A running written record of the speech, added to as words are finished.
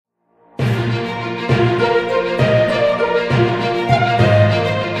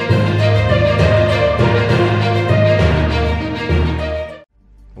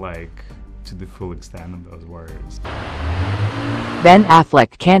the full extent of those words. Ben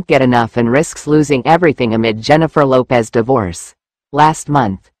Affleck can't get enough and risks losing everything amid Jennifer Lopez divorce. Last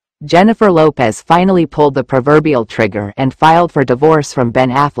month, Jennifer Lopez finally pulled the proverbial trigger and filed for divorce from Ben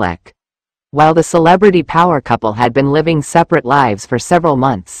Affleck. While the celebrity power couple had been living separate lives for several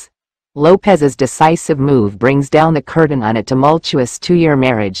months, Lopez's decisive move brings down the curtain on a tumultuous two-year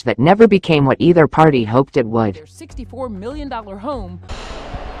marriage that never became what either party hoped it would. Their $64 million home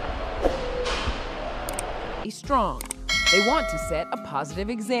is strong. They want to set a positive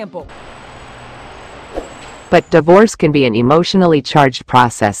example. But divorce can be an emotionally charged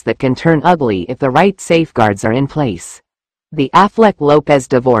process that can turn ugly if the right safeguards are in place. The Affleck-Lopez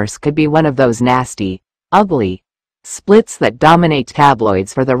divorce could be one of those nasty, ugly splits that dominate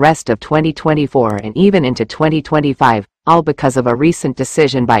tabloids for the rest of 2024 and even into 2025, all because of a recent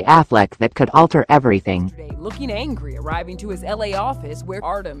decision by Affleck that could alter everything. Looking angry, arriving to his LA office where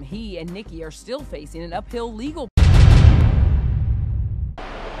Artem, he, and Nikki are still facing an uphill legal.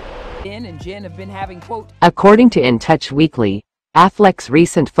 Ben and Jen have been having, quote, according to In Touch Weekly, Affleck's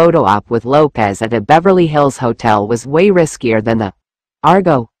recent photo op with Lopez at a Beverly Hills hotel was way riskier than the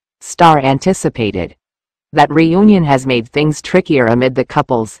Argo star anticipated. That reunion has made things trickier amid the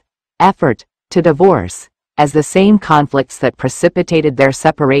couple's effort to divorce, as the same conflicts that precipitated their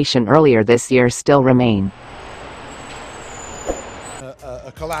separation earlier this year still remain.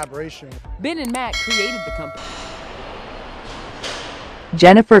 A collaboration. Ben and Matt created the company.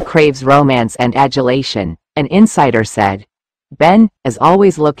 Jennifer craves romance and adulation, an insider said. Ben is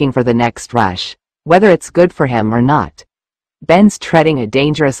always looking for the next rush, whether it's good for him or not. Ben's treading a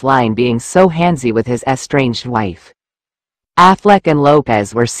dangerous line being so handsy with his estranged wife. Affleck and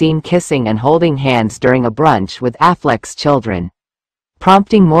Lopez were seen kissing and holding hands during a brunch with Affleck's children,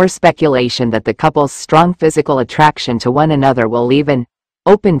 prompting more speculation that the couple's strong physical attraction to one another will leave an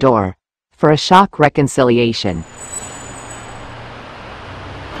open door for a shock reconciliation.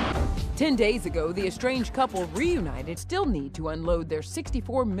 10 days ago, the estranged couple reunited still need to unload their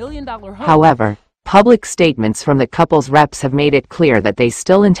 $64 million home. However, public statements from the couple's reps have made it clear that they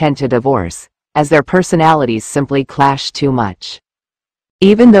still intend to divorce, as their personalities simply clash too much.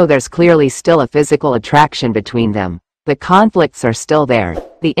 Even though there's clearly still a physical attraction between them, the conflicts are still there,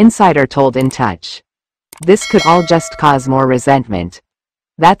 the insider told In Touch. This could all just cause more resentment.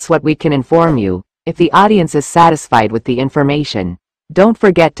 That's what we can inform you. If the audience is satisfied with the information, don't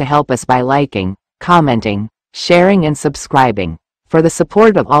forget to help us by liking, commenting, sharing and subscribing. For the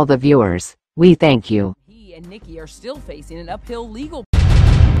support of all the viewers, we thank you. He and Nikki are still facing an uphill legal.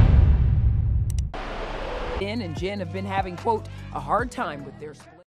 Ben and Jen have been having, quote, a hard time with their split.